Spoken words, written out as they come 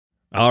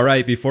All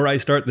right, before I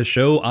start the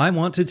show, I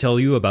want to tell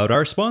you about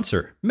our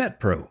sponsor,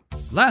 MetPro.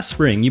 Last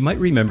spring, you might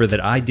remember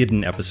that I did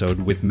an episode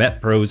with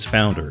MetPro's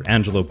founder,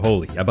 Angelo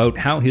Poli, about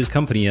how his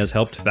company has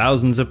helped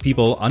thousands of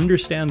people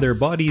understand their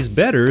bodies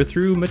better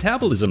through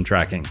metabolism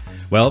tracking.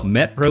 Well,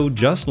 MetPro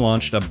just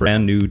launched a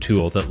brand new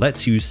tool that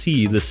lets you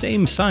see the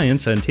same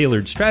science and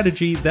tailored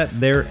strategy that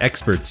their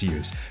experts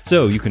use.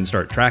 So you can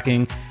start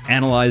tracking,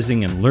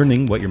 analyzing, and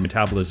learning what your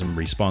metabolism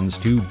responds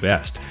to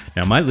best.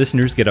 Now, my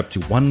listeners get up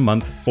to 1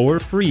 month for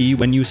free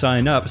when you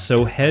sign up,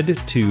 so head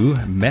to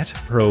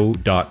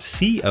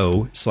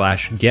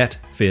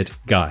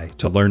metpro.co/getfitguy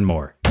to learn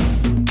more.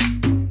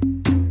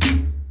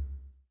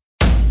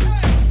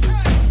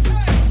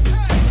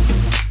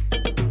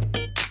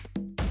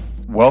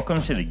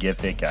 Welcome to the Get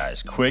Fit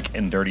Guys, quick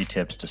and dirty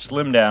tips to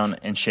slim down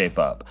and shape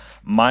up.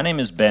 My name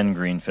is Ben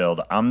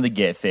Greenfield, I'm the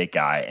Get Fit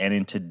Guy, and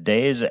in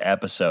today's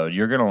episode,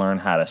 you're going to learn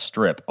how to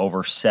strip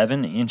over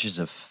 7 inches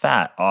of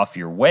fat off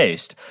your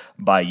waist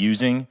by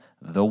using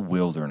the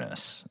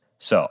wilderness.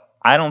 So,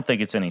 I don't think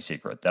it's any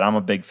secret that I'm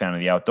a big fan of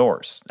the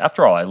outdoors.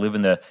 After all, I live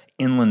in the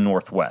inland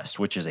Northwest,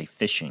 which is a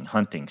fishing,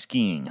 hunting,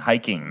 skiing,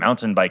 hiking,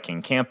 mountain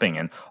biking, camping,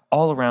 and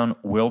all-around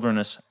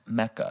wilderness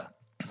mecca.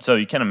 So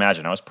you can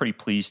imagine, I was pretty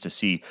pleased to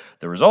see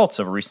the results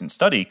of a recent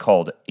study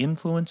called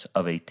Influence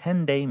of a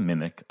 10-Day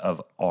Mimic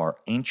of Our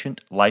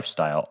Ancient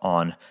Lifestyle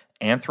on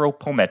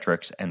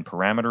Anthropometrics and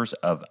Parameters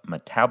of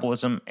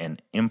Metabolism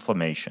and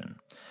Inflammation.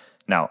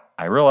 Now,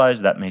 I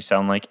realize that may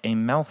sound like a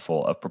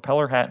mouthful of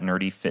propeller hat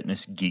nerdy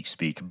fitness geek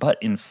speak, but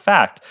in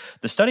fact,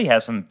 the study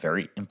has some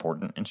very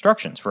important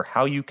instructions for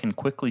how you can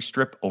quickly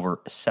strip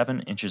over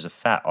 7 inches of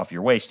fat off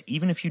your waist,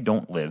 even if you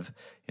don't live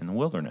in the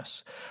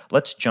wilderness.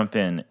 Let's jump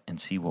in and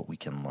see what we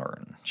can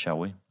learn, shall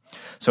we?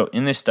 So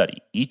in this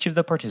study, each of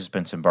the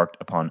participants embarked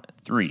upon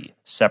 3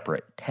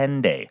 separate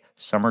 10-day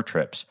summer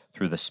trips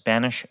through the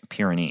Spanish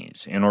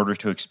Pyrenees in order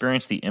to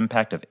experience the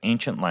impact of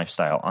ancient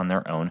lifestyle on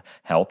their own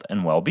health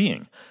and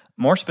well-being.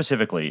 More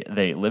specifically,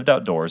 they lived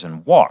outdoors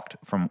and walked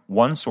from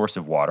one source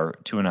of water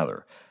to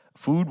another.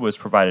 Food was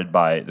provided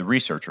by the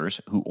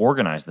researchers who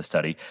organized the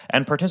study,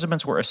 and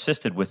participants were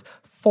assisted with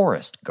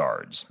forest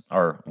guards,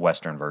 our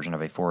Western version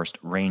of a forest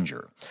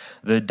ranger.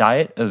 The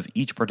diet of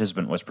each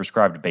participant was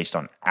prescribed based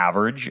on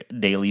average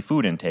daily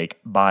food intake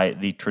by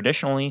the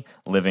traditionally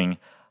living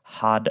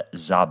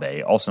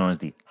Hadzabe, also known as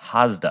the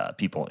Hadza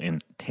people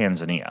in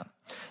Tanzania.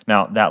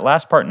 Now, that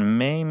last part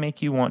may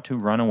make you want to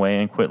run away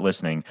and quit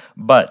listening,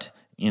 but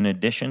in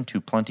addition to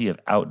plenty of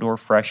outdoor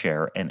fresh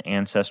air and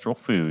ancestral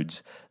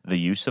foods, the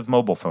use of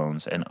mobile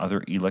phones and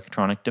other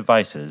electronic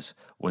devices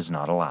was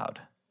not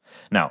allowed.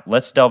 Now,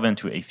 let's delve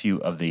into a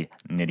few of the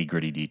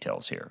nitty-gritty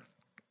details here.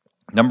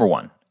 Number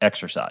 1,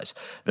 exercise.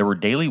 There were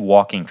daily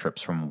walking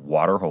trips from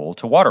waterhole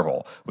to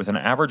waterhole with an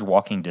average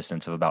walking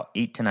distance of about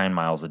 8 to 9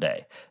 miles a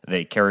day.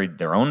 They carried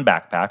their own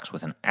backpacks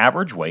with an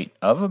average weight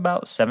of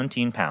about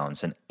 17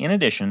 pounds, and in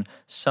addition,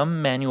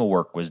 some manual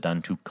work was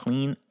done to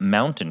clean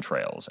mountain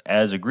trails,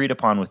 as agreed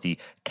upon with the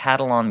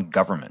Catalan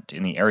government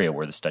in the area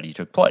where the study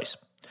took place.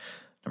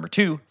 Number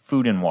 2,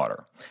 food and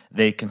water.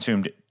 They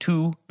consumed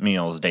 2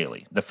 meals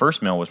daily. The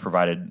first meal was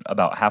provided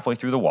about halfway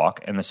through the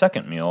walk, and the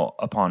second meal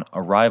upon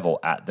arrival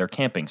at their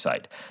camping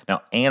site.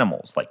 Now,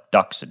 animals like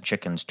ducks and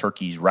chickens,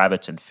 turkeys,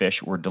 rabbits, and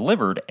fish were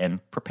delivered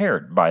and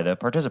prepared by the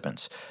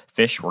participants.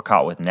 Fish were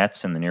caught with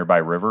nets in the nearby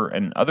river,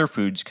 and other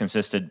foods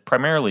consisted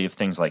primarily of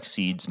things like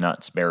seeds,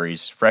 nuts,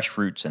 berries, fresh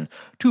fruits, and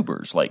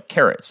tubers like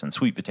carrots and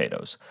sweet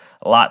potatoes.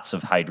 Lots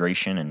of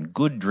hydration and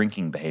good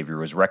drinking behavior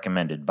was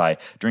recommended by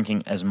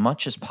drinking as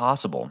much as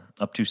possible,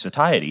 up to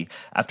satiety,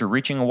 after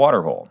reaching a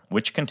waterhole,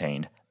 which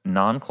contained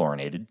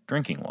non-chlorinated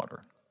drinking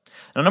water.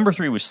 Now, number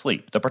 3 was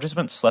sleep. The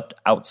participants slept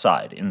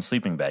outside in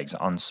sleeping bags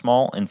on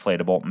small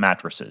inflatable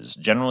mattresses,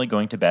 generally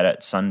going to bed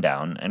at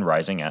sundown and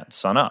rising at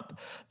sunup.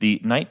 The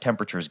night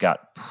temperatures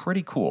got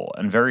pretty cool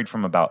and varied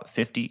from about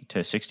 50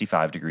 to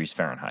 65 degrees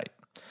Fahrenheit.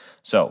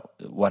 So,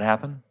 what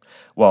happened?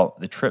 Well,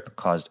 the trip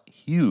caused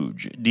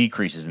huge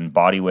decreases in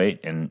body weight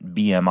and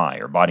BMI,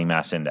 or body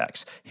mass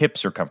index, hip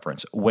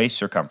circumference,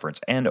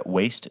 and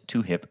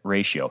waist-to-hip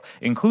ratio,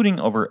 including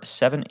over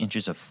 7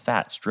 inches of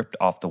fat stripped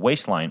off the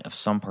waistline of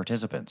some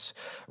participants.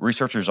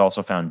 Researchers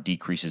also found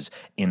decreases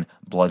in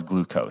blood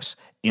glucose,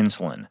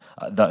 insulin,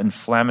 the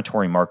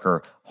inflammatory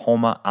marker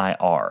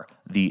HOMA-IR,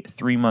 the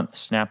 3-month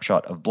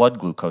snapshot of blood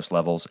glucose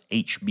levels,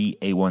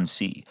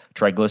 HbA1c,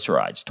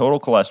 triglycerides, total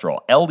cholesterol,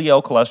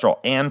 LDL cholesterol,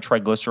 and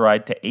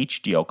triglyceride to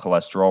HDL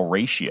cholesterol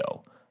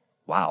ratio.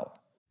 Wow.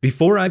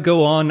 Before I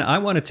go on, I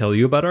want to tell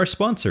you about our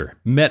sponsor,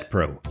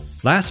 MetPro.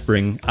 Last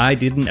spring, I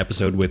did an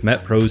episode with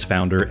MetPro's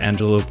founder,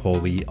 Angelo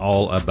Poli,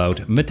 all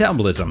about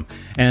metabolism,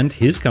 and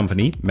his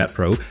company,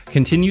 MetPro,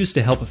 continues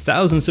to help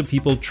thousands of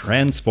people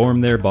transform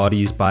their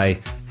bodies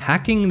by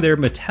hacking their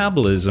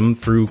metabolism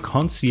through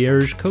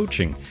concierge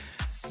coaching.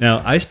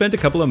 Now, I spent a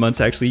couple of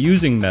months actually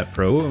using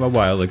MetPro a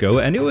while ago,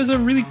 and it was a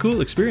really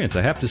cool experience,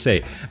 I have to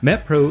say.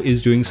 MetPro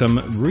is doing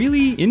some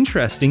really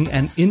interesting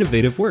and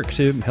innovative work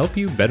to help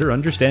you better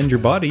understand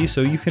your body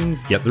so you can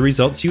get the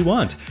results you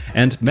want.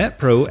 And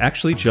MetPro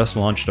actually just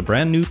launched a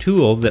brand new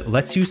tool that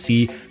lets you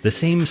see the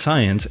same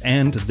science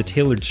and the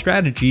tailored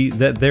strategy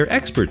that their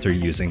experts are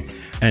using.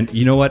 And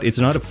you know what? It's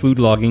not a food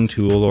logging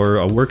tool or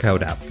a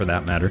workout app for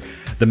that matter.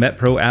 The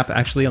MetPro app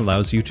actually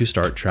allows you to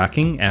start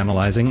tracking,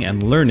 analyzing,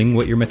 and learning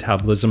what your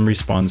metabolism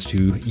responds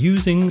to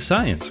using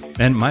science.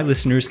 And my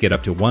listeners get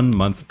up to 1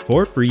 month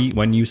for free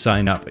when you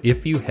sign up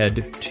if you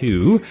head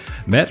to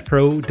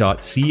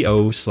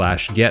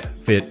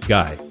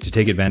metpro.co/getfitguy to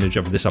take advantage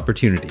of this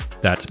opportunity.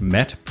 That's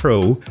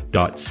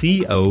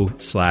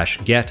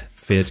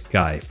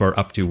metpro.co/getfitguy for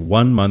up to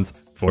 1 month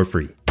for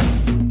free.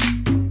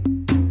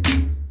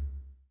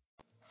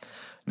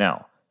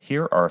 Now,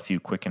 here are a few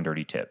quick and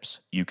dirty tips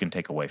you can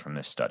take away from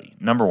this study.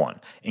 Number 1,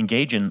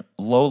 engage in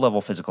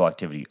low-level physical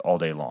activity all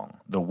day long.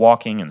 The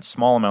walking and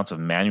small amounts of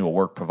manual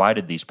work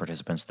provided these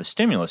participants the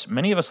stimulus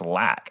many of us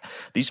lack.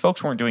 These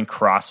folks weren't doing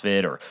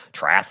CrossFit or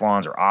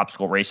triathlons or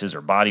obstacle races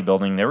or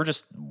bodybuilding. They were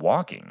just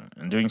walking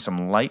and doing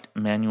some light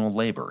manual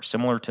labor,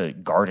 similar to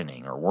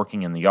gardening or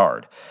working in the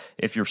yard.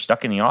 If you're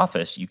stuck in the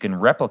office, you can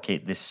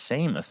replicate this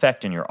same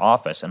effect in your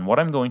office. And what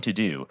I'm going to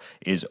do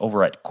is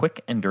over at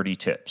Quick and Dirty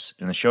Tips,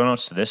 in the show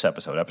notes to this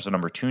episode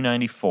number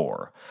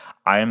 294,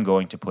 I am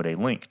going to put a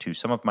link to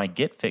some of my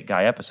Get Fit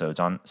Guy episodes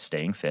on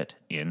staying fit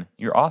in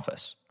your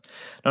office.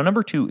 Now,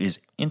 number 2 is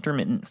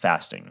intermittent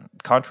fasting.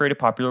 Contrary to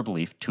popular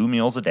belief, 2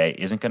 meals a day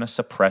isn't going to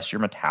suppress your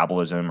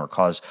metabolism or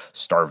cause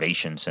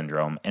starvation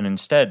syndrome, and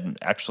instead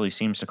actually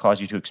seems to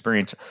cause you to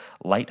experience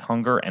light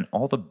hunger and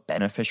all the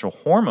beneficial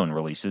hormone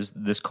releases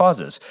this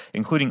causes,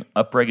 including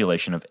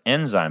upregulation of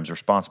enzymes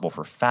responsible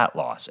for fat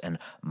loss and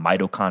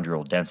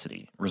mitochondrial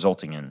density,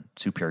 resulting in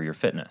superior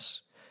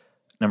fitness.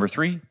 Number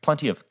 3,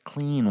 plenty of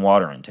clean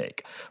water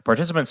intake.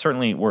 Participants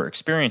certainly were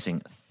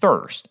experiencing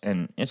thirst,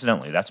 and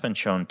incidentally, that's been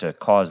shown to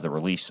cause the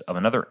release of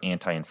another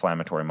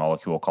anti-inflammatory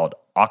molecule called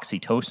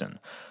oxytocin.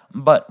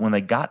 But when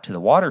they got to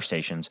the water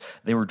stations,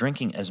 they were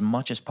drinking as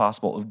much as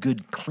possible of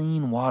good,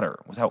 clean water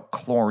without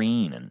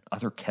chlorine and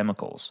other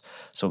chemicals.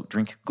 So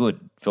drink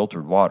good,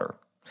 filtered water.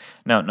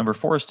 Now, number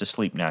 4 is to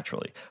sleep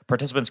naturally.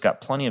 Participants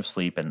got plenty of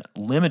sleep and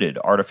limited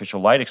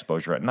artificial light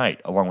exposure at night,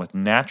 along with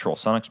natural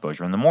sun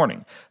exposure in the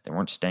morning. They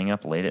weren't staying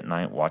up late at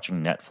night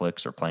watching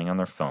Netflix or playing on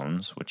their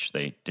phones, which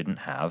they didn't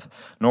have,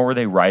 nor were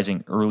they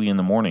rising early in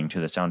the morning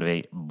to the sound of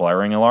a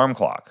blaring alarm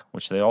clock,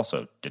 which they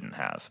also didn't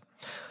have.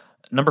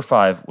 Number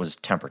 5 was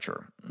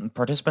temperature.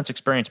 Participants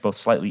experienced both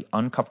slightly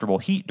uncomfortable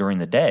heat during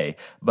the day,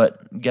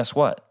 but guess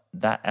what?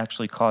 That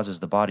actually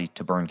causes the body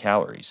to burn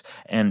calories,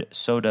 and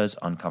so does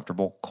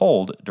uncomfortable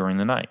cold during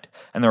the night.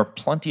 And there are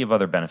plenty of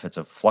other benefits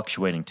of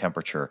fluctuating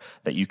temperature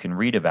that you can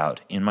read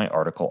about in my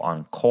article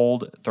on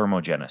cold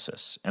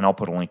thermogenesis, and I'll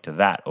put a link to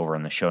that over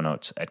in the show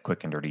notes at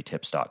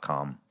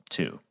quickanddirtytips.com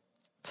too.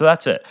 So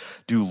that's it.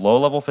 Do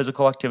low-level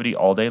physical activity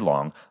all day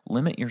long,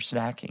 limit your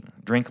snacking,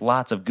 drink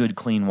lots of good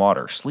clean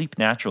water, sleep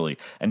naturally,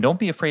 and don't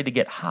be afraid to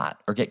get hot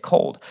or get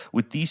cold.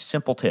 With these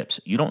simple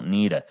tips, you don't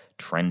need a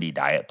trendy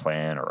diet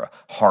plan or a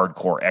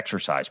hardcore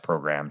exercise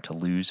program to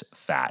lose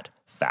fat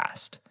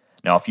fast.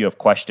 Now, if you have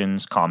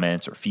questions,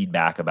 comments, or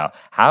feedback about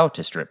how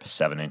to strip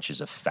 7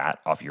 inches of fat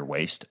off your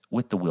waist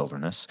with the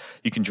wilderness,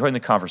 you can join the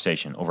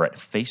conversation over at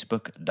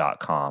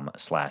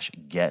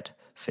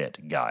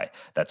facebook.com/getfitguy.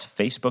 That's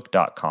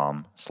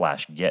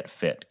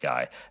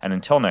facebook.com/getfitguy. And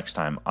until next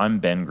time, I'm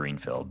Ben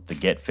Greenfield, the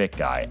Get Fit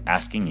Guy,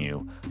 asking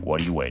you,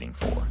 what are you waiting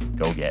for?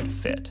 Go get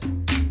fit.